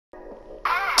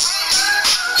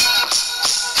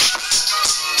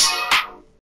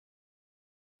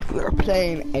We're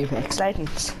playing Apex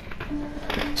Legends,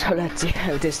 so let's see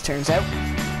how this turns out.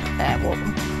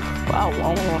 Wow,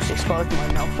 almost exposed my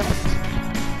notepad.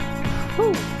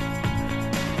 Whew.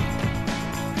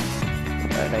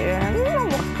 But I don't know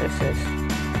what this is.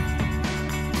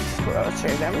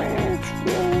 Crosshair damage.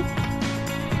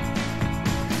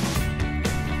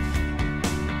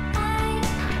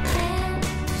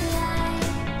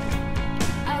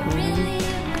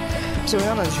 So we're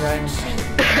gonna try.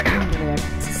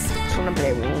 Just wanna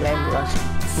play one game because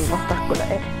I'm not that good at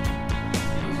it.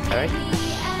 Alright,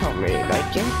 don't really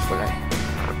like it, but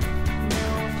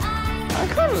I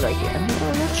kinda like it, I'm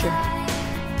not sure.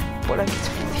 But like it's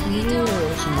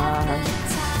views, man.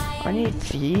 I need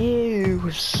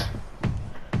views.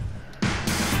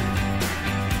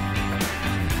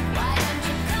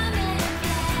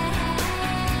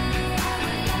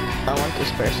 I want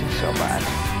this person so bad.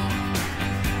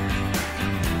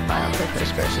 I am the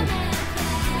first person.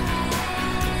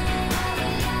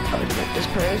 I would get this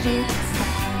person.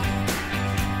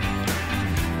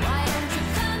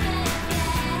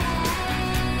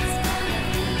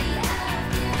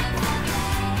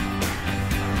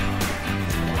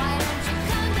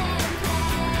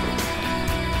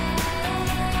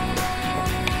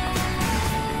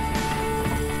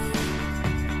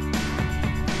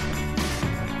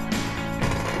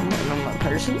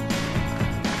 Person?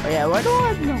 Oh yeah, why do I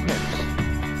have no hits?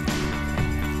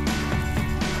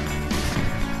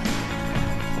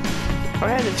 I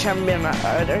had a champion at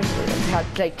others and had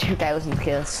like 2,000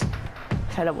 kills. I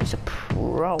thought I was a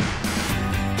pro. What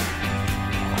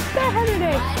the hell are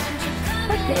they?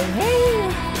 What the hell?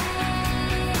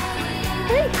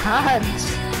 They can't.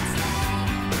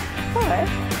 Alright.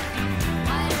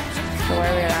 So where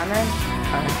are we on then?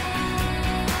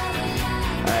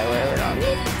 Alright, where are we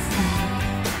on?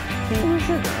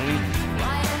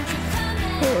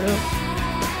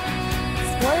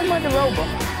 Why am I the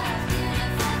robot?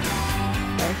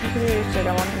 Basically said I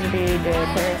wanted to be the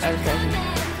player I was getting.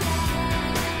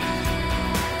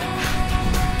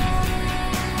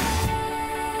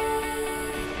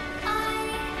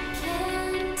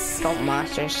 Don't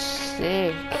master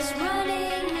 6.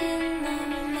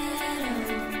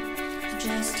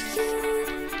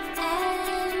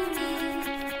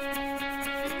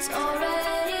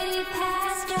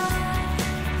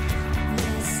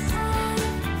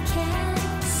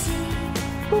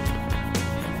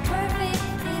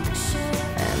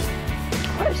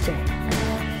 What is it?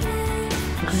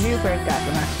 Can you break that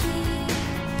for us?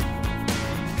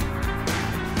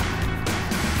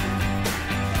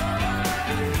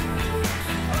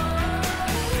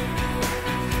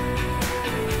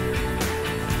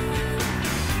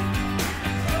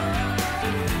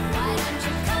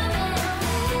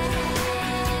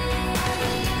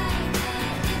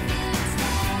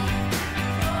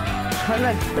 Kind of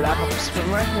like Black Ops, but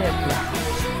right here Black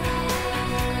Ops.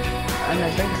 And I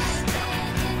think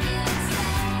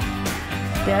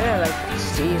they're like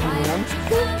season 1.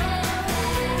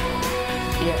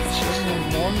 Yeah, season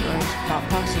 1 and it's not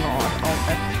passing on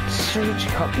a huge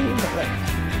copy, but like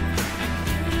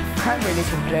can't really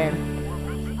complain.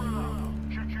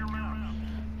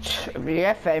 We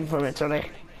get fame from it, so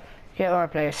like get more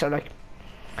players, so like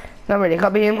not really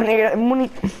copying when you get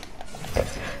money.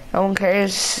 No one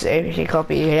cares if you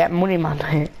copy, you get money, man.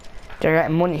 They're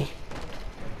getting money.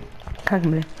 Can't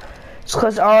believe. It's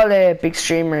because all the big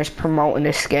streamers promoting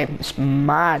this game. It's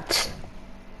mad.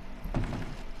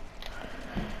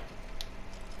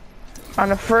 On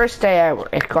the first day out,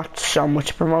 it got so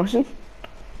much promotion.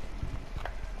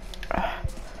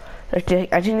 I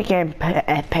think the game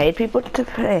paid people to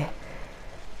play.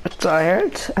 That's what I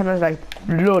heard. And I was like,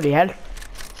 bloody hell.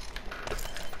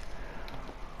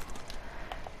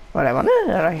 What I wanted,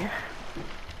 alright.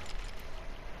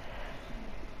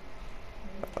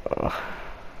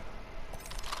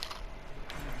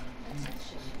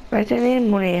 I didn't need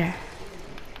money.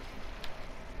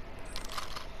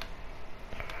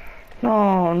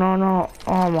 No.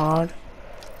 Oh my god.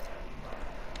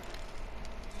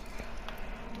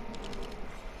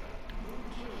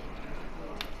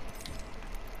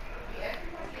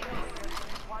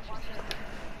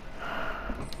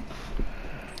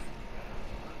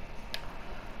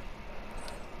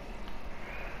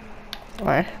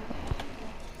 Right.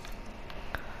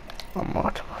 Oh my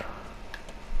god.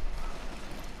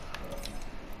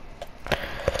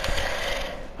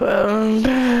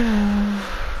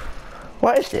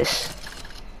 What is this?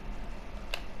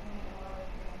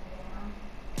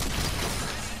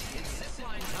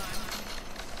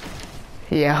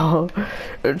 Yeah,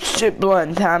 it's zip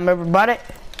line time, everybody.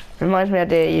 Reminds me of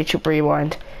the YouTube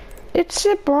Rewind. It's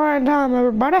zip line time,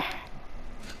 everybody.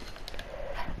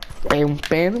 Bam,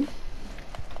 bam.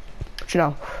 But you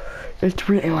know, it's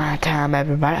rewind time,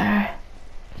 everybody. I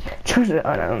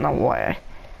don't know why.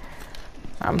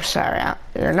 I'm sorry,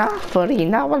 you're not funny.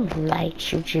 No one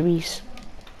likes you, Jimmies.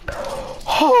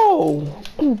 Oh,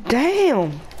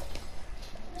 damn.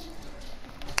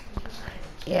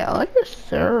 Yeah, I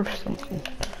deserve something.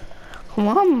 Come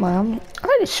on, Mom.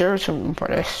 I deserve something for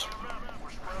this.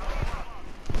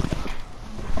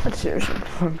 I deserve something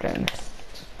for playing this.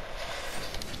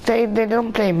 They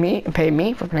don't pay me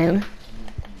for playing it.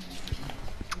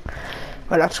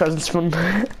 Well, that's because it's fun.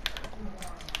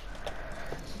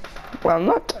 Well,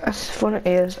 not as fun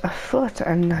as a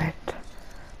Fortnite,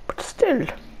 but still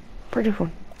pretty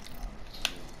fun.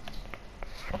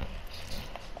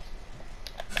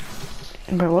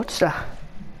 But what's that?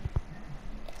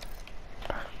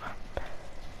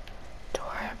 Do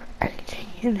I have anything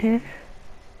in here?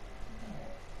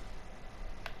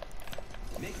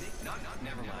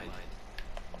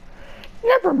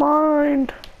 Never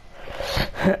mind.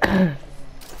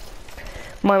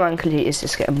 My man clearly is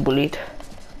just getting bullied.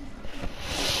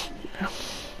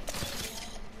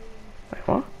 Wait,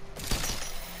 what?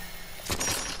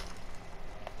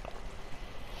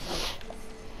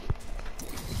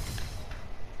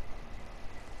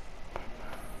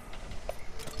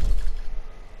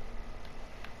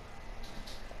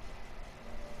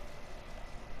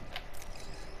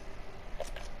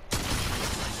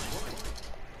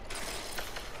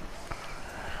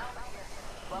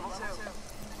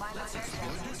 Let's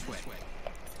explore this way.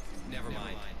 Never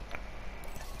mind.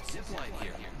 Zip line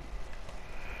here.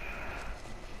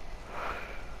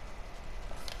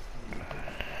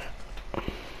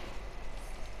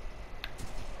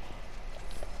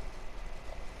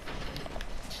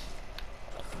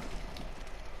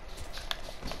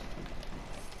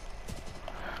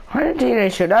 I don't think they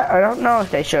should. I don't know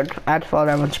if they should add fall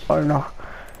damage or not.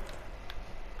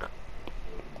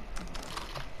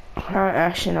 I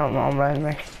actually don't know about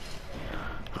me.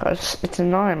 Cause it's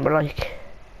annoying, but like,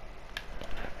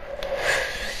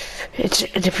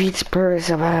 it defeats the purpose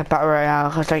of a battle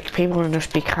royale. Cause like people will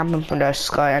just be camping from the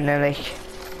sky and then like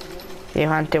you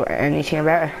can't do anything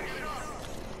about it.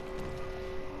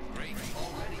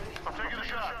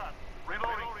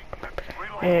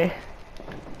 Yeah.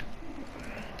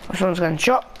 Someone's getting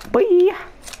shot, boy.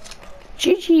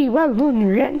 GG, well done,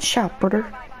 you're getting shot, brother.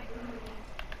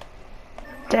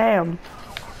 Damn.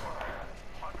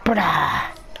 Brother.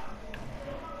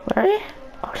 Where are you?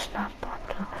 Oh, it's not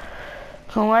popular.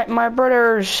 Don't like my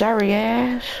brothers, sorry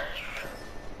ass.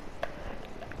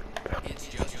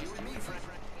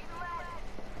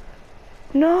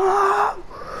 No!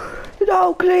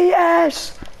 No,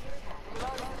 Cletus!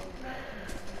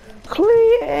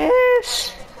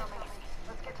 Cletus!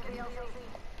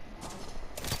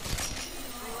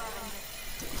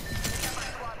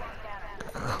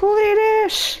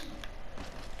 Cletus!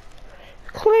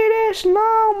 Cletus,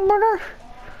 no, brother!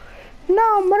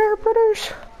 No, brother,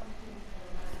 brothers!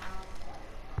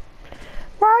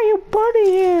 Why are you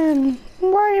buddying?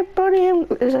 Why are you buddying?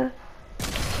 Is it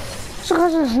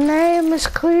because his name is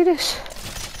Cletus?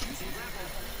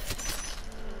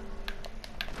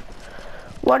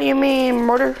 What do you mean,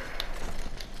 brother?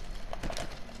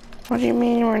 What do you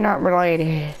mean we're not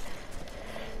related?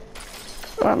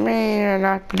 I mean we're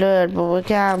not blood, but we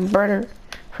got brother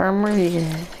for a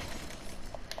reason.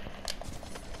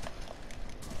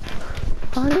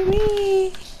 What do you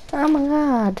mean? Oh my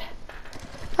god.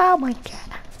 Oh my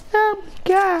god. Oh my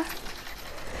god.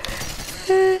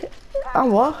 Oh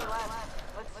what?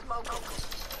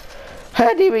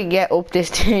 How do we get up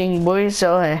this thing, boys?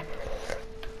 So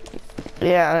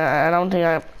yeah, I don't think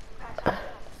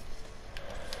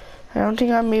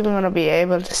I'm even gonna be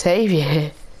able to save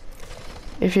you.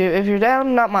 If you're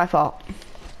down, not my fault.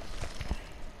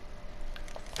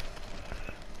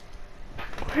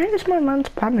 Where is my man's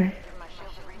banner?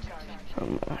 Oh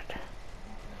my god.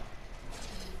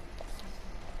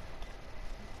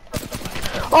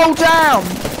 Oh damn!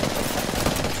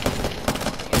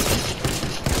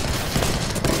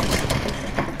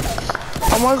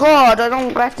 Oh my god, I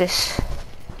don't get this.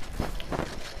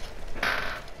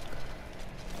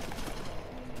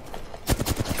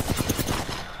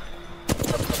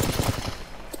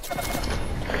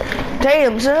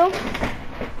 Damn, so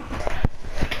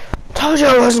told you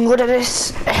I wasn't good at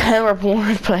this. I'm a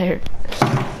porn player.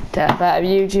 Top 5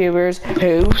 YouTubers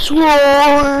who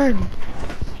swore.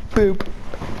 Boop.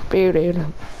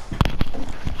 Boop.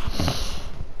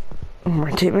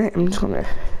 My teammate, I'm just gonna,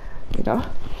 you know.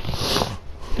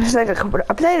 It's like I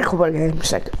played a couple of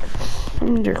games, like,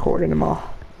 I'm recording them all.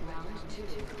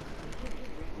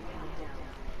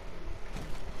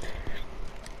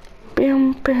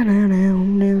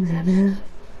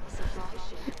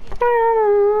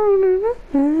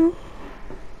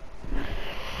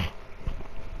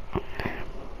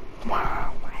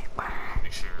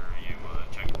 Make sure you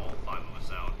check all 5 of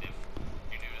us out if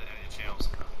you're new to any of the channels.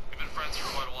 We've been friends for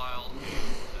quite a while.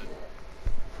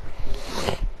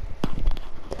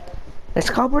 Let's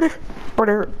go, brother.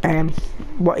 Brother,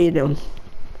 what are you doing?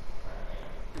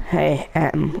 Hey,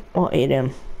 what are you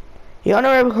doing? You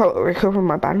wanna recover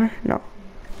my banner? No.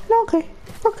 No, okay.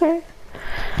 Okay.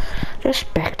 Just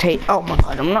spectate. Oh my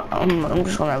god, I'm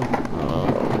just gonna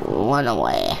run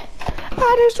away.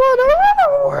 I just wanna run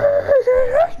away.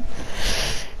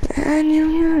 And you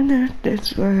know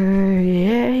this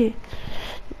way.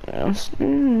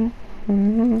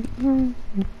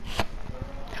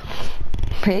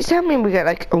 Please tell me we get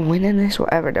like a win in this,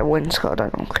 whatever the win's called, I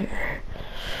don't care.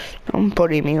 Don't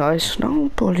bully me, guys.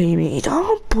 Don't bully me.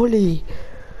 Don't bully.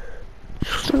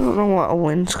 I don't know what a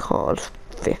win's called.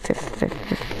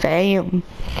 Fame.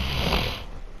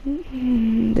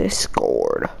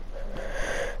 Discord.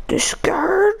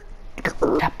 Discord.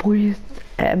 That boy.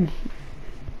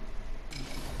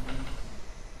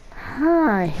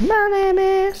 Hi, my name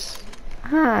is.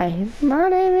 Hi, my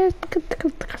name is.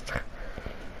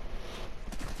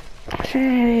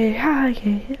 Say hi.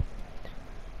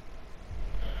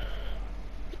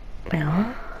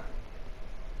 Yeah.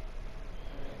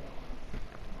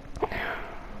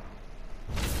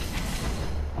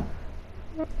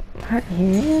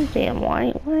 Damn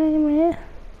white man.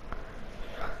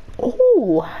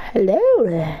 Oh, hello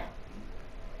there.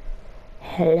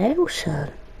 Hello,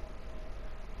 son.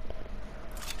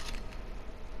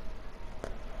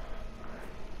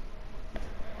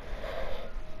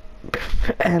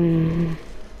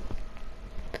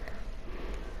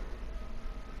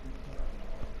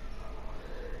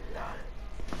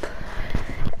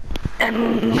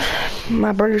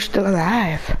 My brother's still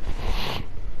alive.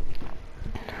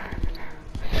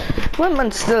 When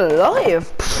man's still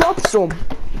alive, props him.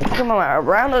 Come on, a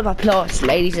round of applause,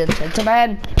 ladies and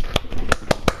gentlemen.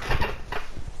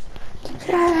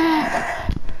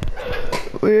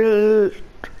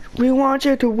 We want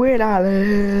you to win,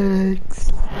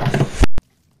 Alex.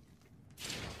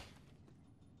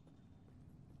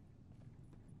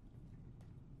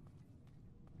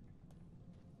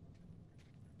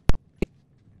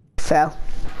 Fell.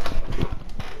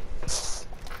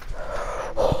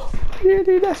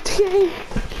 Nearly left the game.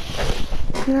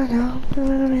 No.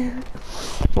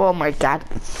 Oh my god.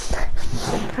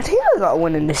 I think I got a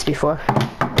win in this before.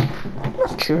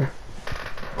 Not sure.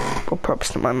 But props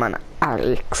to my man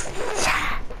Alex.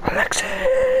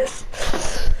 Alexis.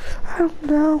 I don't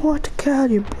know what to call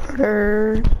you,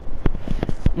 brother.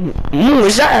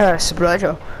 Is that a surprise?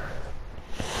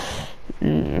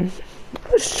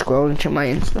 Just scrolling to my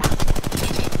Insta.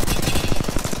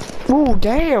 Oh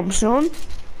damn, son.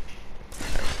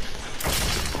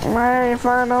 Why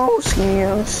find those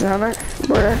skills, son,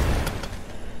 brother?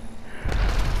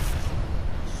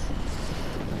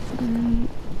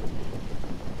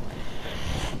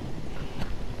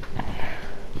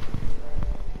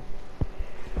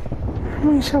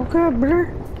 I'm so good, brother.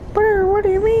 Brother, what do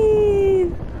you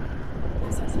mean?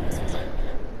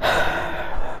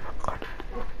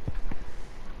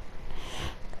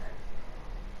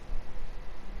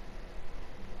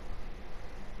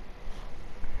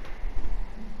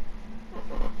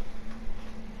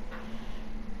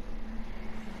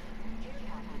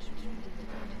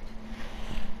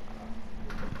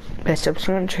 Best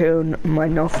subscribe to my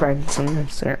no friends on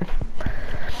Instagram.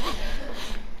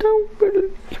 Don't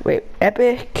believe. Wait,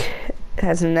 Epic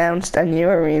has announced a new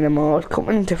arena mode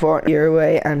coming to Fortnite your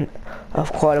way and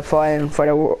of qualifying for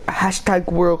the hashtag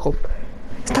World Cup.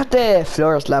 Is that the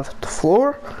floor is left? The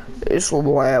floor is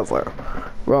whatever.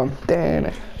 Wrong.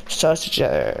 Then sausage.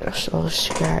 I'm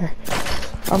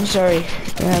sorry,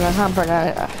 and I can't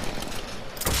pronounce it.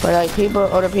 But like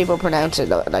other people pronounce it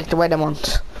like the way they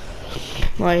want.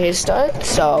 My hairstyle.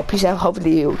 So peace out.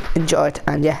 Hopefully you enjoyed,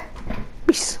 and yeah.